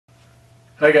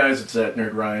Hi guys, it's that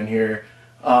Nerd Ryan here.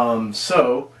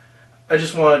 So, I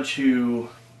just wanted to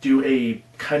do a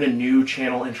kind of new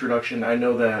channel introduction. I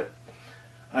know that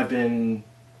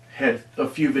had a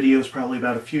few videos probably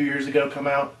about a few years ago come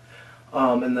out,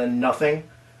 and then nothing.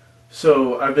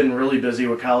 So I've been really busy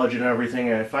with college and everything,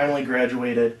 and I finally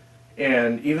graduated.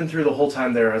 And even through the whole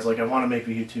time there, I was like, I want to make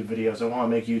YouTube videos. I want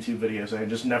to make YouTube videos, and I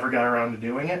just never got around to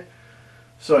doing it.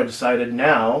 So I decided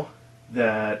now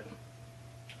that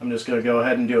I'm just going to go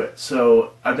ahead and do it.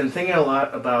 So I've been thinking a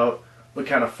lot about what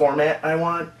kind of format I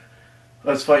want. I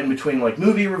was fighting between like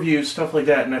movie reviews, stuff like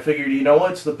that, and I figured, you know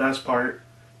what's the best part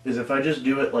is if I just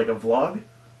do it like a vlog,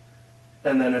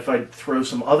 and then if I throw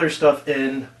some other stuff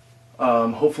in,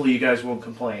 hopefully you guys won't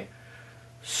complain.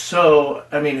 So,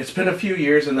 I mean, it's been a few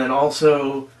years, and then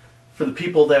also for the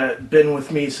people that been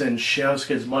with me since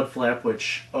Showskids Mudflap,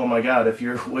 which, oh my god, if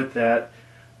you're with that,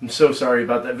 I'm so sorry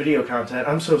about that video content.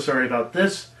 I'm so sorry about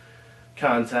this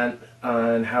content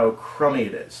and how crummy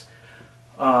it is.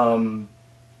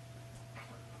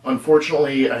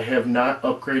 Unfortunately, I have not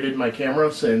upgraded my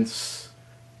camera since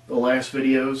the last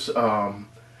videos.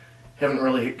 Haven't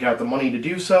really got the money to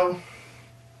do so.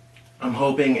 I'm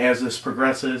hoping as this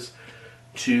progresses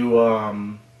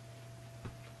to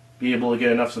be able to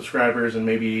get enough subscribers and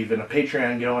maybe even a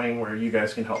Patreon going where you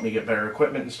guys can help me get better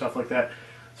equipment and stuff like that.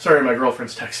 Sorry, my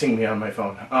girlfriend's texting me on my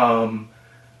phone.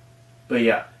 But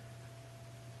yeah.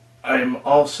 I'm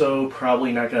also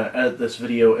probably not going to edit this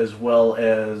video as well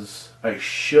as I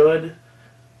should.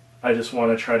 I just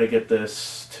want to try to get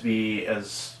this to be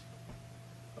as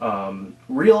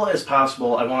real as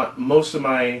possible. I want most of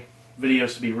my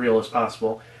videos to be real as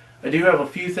possible. I do have a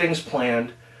few things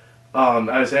planned.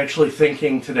 I was actually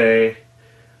thinking today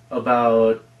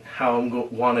about how I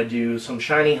want to do some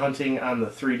shiny hunting on the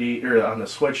 3D or on the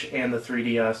Switch and the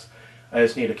 3DS. I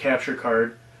just need a capture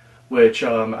card, which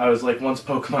I was like, once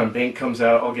Pokemon Bank comes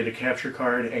out, I'll get a capture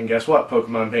card. And guess what?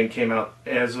 Pokemon Bank came out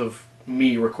as of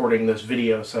me recording this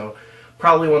video, so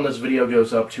probably when this video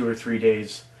goes up 2 or 3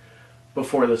 days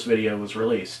before this video was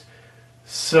released.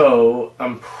 So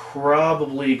I'm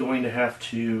probably going to have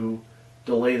to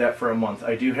delay that for a month.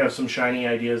 I do have some shiny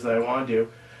ideas that I want to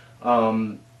do.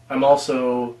 I'm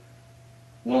also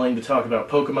willing to talk about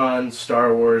Pokemon,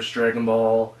 Star Wars, Dragon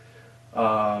Ball,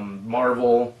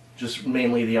 Marvel, just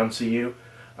mainly the MCU.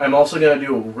 I'm also going to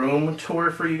do a room tour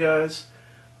for you guys.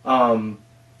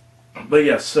 But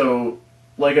yeah, so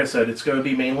like I said, it's going to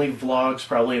be mainly vlogs,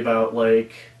 probably about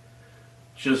like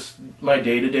just my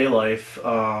day-to-day life.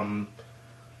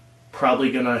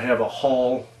 Probably going to have a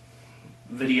haul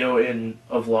video in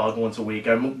a vlog once a week.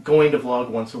 I'm going to vlog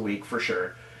once a week for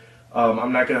sure.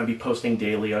 I'm not going to be posting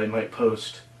daily. I might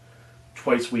post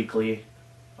twice weekly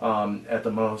at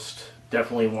the most,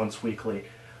 definitely once weekly.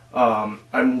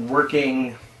 I'm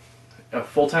working a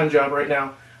full-time job right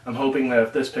now. I'm hoping that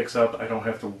if this picks up, I don't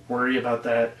have to worry about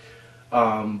that.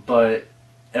 But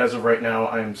as of right now,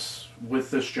 I'm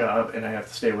with this job, and I have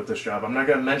to stay with this job. I'm not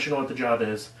going to mention what the job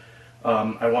is.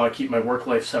 I want to keep my work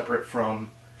life separate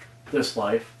from this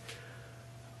life.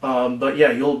 But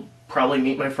yeah, you'll probably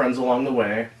meet my friends along the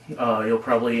way. You'll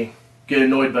probably get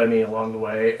annoyed by me along the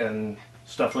way and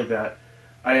stuff like that.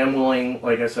 I am willing,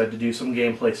 like I said, to do some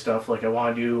gameplay stuff. Like I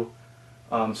want to do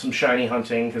some shiny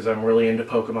hunting because I'm really into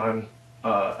Pokemon.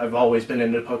 I've always been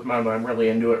into Pokemon, but I'm really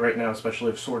into it right now,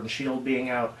 especially with Sword and Shield being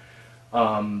out.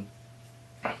 I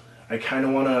kind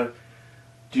of want to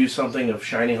do something of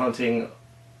shiny hunting,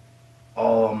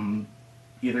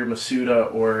 either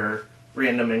Masuda or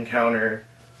random encounter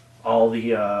all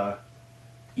the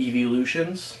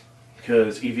evolutions,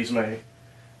 because Eevee's my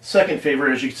second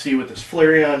favorite, as you can see with this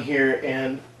Flareon here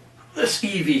and this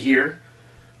Eevee here.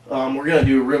 We're going to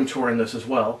do a room tour in this as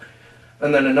well.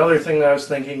 And then another thing that I was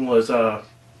thinking was, I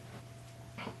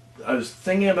was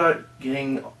thinking about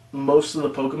getting most of the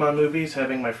Pokemon movies,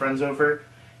 having my friends over,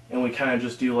 and we kind of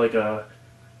just do like a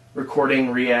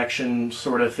recording reaction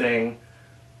sort of thing.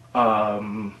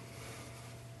 I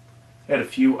had a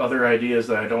few other ideas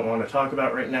that I don't want to talk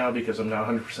about right now because I'm not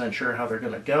 100% sure how they're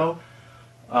going to go.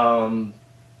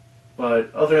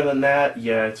 But other than that,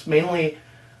 yeah, it's mainly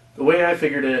the way I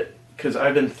figured it, because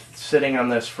I've been sitting on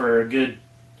this for a good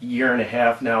year and a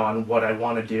half now on what I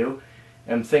want to do.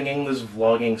 I'm thinking this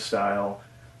vlogging style,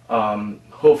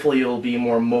 hopefully it'll be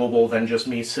more mobile than just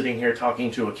me sitting here talking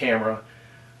to a camera,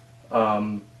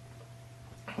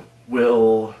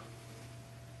 will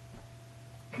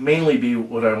mainly be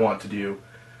what I want to do.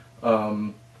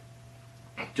 Don't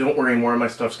worry, more of my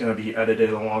stuff's going to be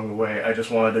edited along the way. I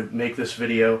just wanted to make this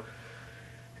video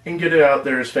and get it out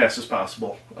there as fast as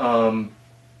possible.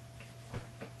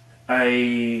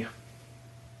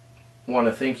 want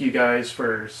to thank you guys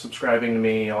for subscribing to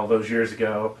me all those years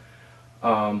ago.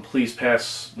 Please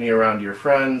pass me around to your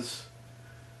friends.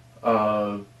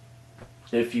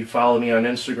 If you follow me on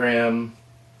Instagram,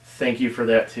 thank you for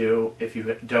that too. If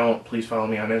you don't, please follow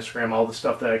me on Instagram. All the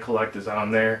stuff that I collect is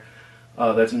on there.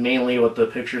 That's mainly what the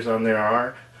pictures on there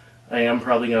are. I am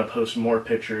probably going to post more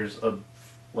pictures of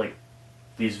like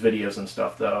these videos and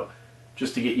stuff though,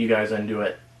 just to get you guys into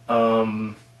it.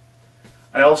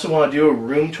 I also want to do a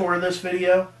room tour of this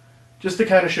video, just to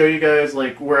kind of show you guys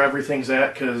like where everything's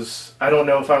at, because I don't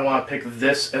know if I want to pick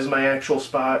this as my actual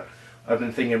spot. I've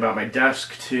been thinking about my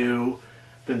desk too,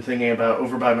 been thinking about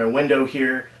over by my window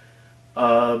here.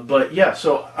 But yeah,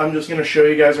 so I'm just going to show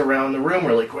you guys around the room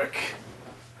really quick.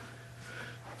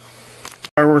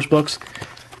 Star Wars books.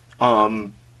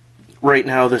 Right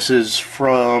now this is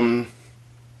from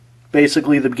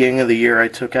basically the beginning of the year. I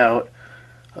took out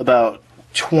about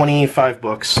 25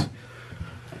 books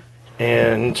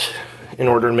and in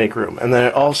order to make room. And then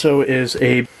it also is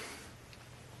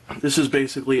this is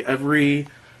basically every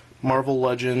Marvel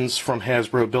Legends from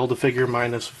Hasbro Build-A-Figure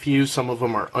minus a few. Some of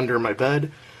them are under my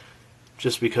bed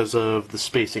just because of the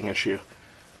spacing issue.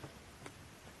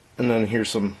 And then here's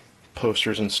some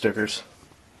posters and stickers.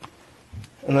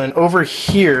 And then over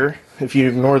here, if you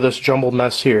ignore this jumbled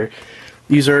mess here,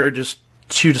 these are just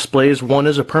two displays. One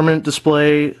is a permanent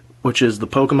display, which is the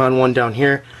Pokemon one down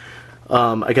here.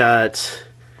 I got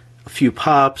a few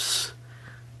pops,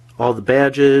 all the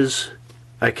badges.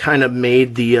 I kind of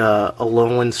made the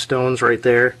Alolan stones right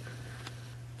there.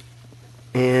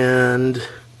 And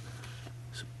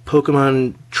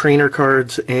Pokemon trainer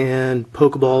cards and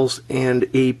Pokeballs and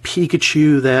a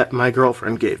Pikachu that my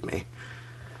girlfriend gave me.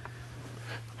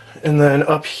 And then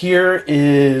up here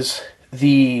is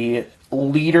the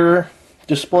leader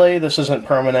display. This isn't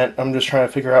permanent. I'm just trying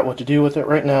to figure out what to do with it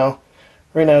right now.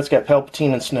 Right now it's got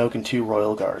Palpatine and Snoke and 2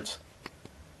 Royal Guards.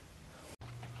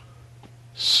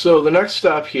 So the next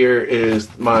stop here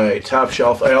is my top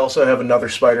shelf. I also have another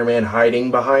Spider-Man hiding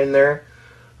behind there.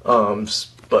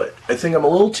 But I think I'm a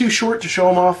little too short to show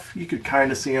him off. You could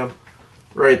kind of see him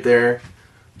right there.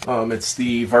 It's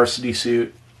the varsity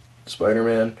suit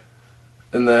Spider-Man.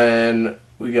 And then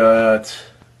we got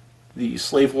the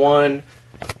Slave One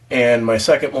and my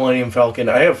second Millennium Falcon.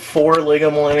 I have 4 Lego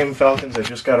Millennium Falcons. I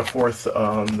just got a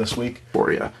 4th this week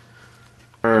for you.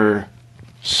 Are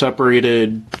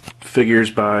separated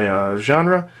figures by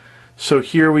genre. So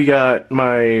here we got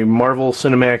my Marvel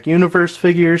Cinematic Universe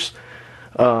figures,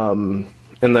 and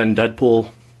then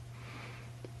Deadpool.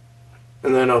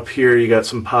 And then up here you got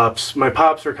some pops. My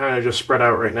pops are kind of just spread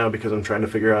out right now because I'm trying to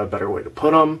figure out a better way to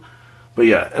put them. But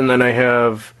yeah, and then I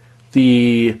have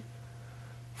the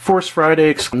Force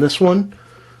Friday on this one.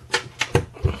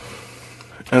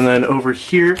 And then over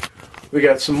here, we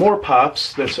got some more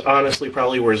pops. That's honestly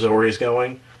probably where Zori's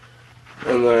going.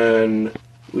 And then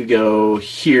we go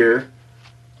here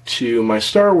to my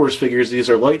Star Wars figures. These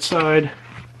are light side,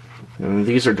 and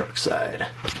these are dark side.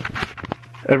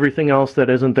 Everything else that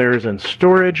isn't there is in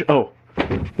storage. Oh,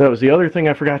 that was the other thing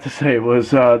I forgot to say was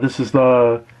this is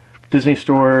the Disney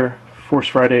Store Force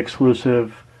Friday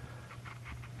exclusive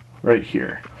right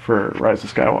here for Rise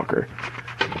of Skywalker.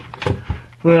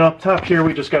 And then up top here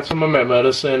we just got some of my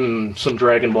medicine, some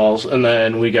Dragon Balls, and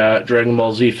then we got Dragon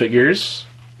Ball Z figures.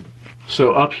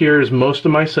 So up here is most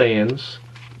of my Saiyans.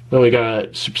 Then we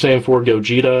got Super Saiyan 4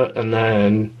 Gogeta, and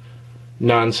then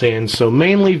non-Saiyans. So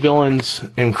mainly villains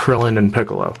and Krillin and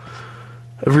Piccolo.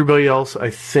 Everybody else, I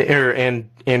think, and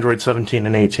Android 17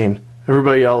 and 18.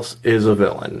 Everybody else is a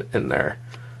villain in there.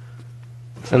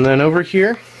 And then over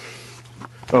here,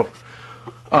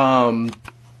 and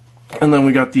then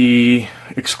we got the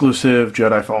exclusive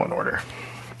Jedi Fallen Order.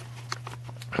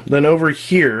 Then over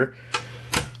here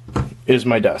is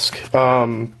my desk.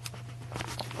 I'll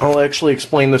actually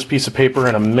explain this piece of paper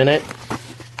in a minute.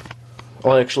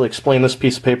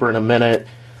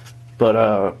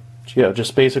 But yeah,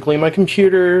 just basically my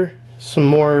computer, some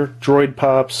more droid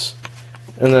pops,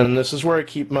 and then this is where I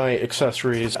keep my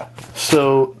accessories.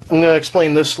 So I'm going to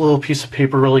explain this little piece of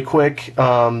paper really quick.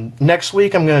 Next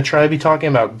week I'm going to try to be talking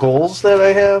about goals that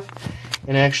I have,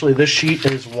 and actually this sheet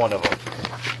is one of them.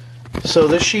 So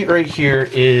this sheet right here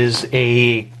is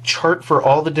a chart for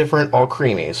all the different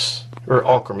alchemies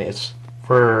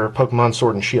for Pokemon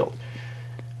Sword and Shield.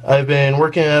 I've been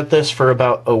working at this for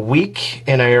about a week,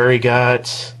 and I already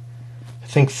got, I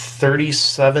think,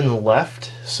 37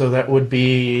 left, so that would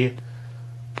be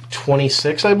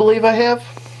 26, I believe I have.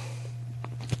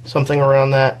 Something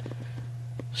around that.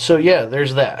 So yeah,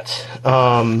 there's that.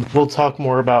 We'll talk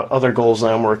more about other goals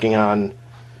that I'm working on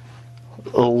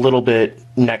a little bit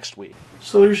next week.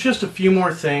 So there's just a few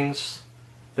more things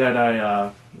that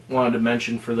I wanted to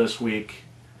mention for this week.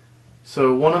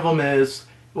 So one of them is,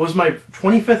 it was my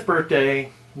 25th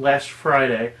birthday last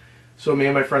Friday, so me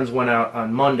and my friends went out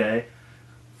on Monday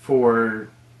for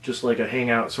just like a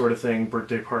hangout sort of thing,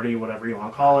 birthday party, whatever you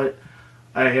want to call it.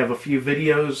 I have a few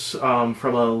videos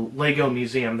from a Lego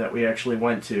museum that we actually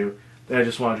went to that I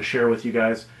just wanted to share with you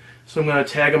guys. So I'm going to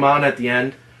tag them on at the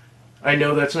end. I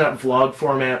know that's not vlog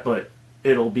format, but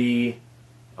it'll be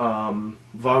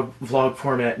vlog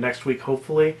format next week,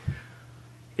 hopefully.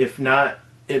 If not,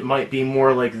 it might be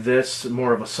more like this,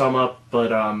 more of a sum up,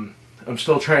 but I'm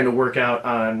still trying to work out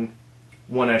on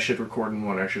when I should record and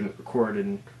when I shouldn't record,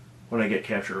 and when I get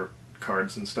capture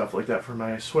cards and stuff like that for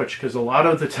my Switch, because a lot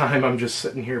of the time I'm just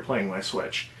sitting here playing my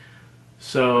Switch.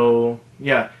 So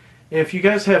yeah, if you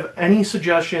guys have any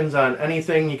suggestions on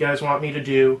anything you guys want me to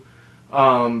do,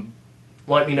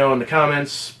 let me know in the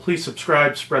comments. Please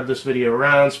subscribe, spread this video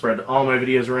around, spread all my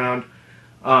videos around.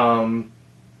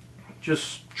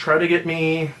 Just try to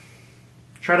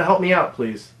help me out,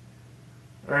 please.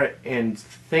 Alright, and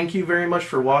thank you very much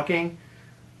for walking.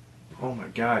 Oh my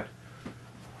god.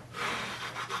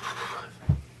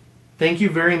 Thank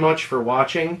you very much for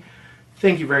watching.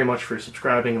 Thank you very much for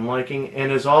subscribing and liking.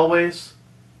 And as always,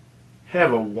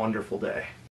 have a wonderful day.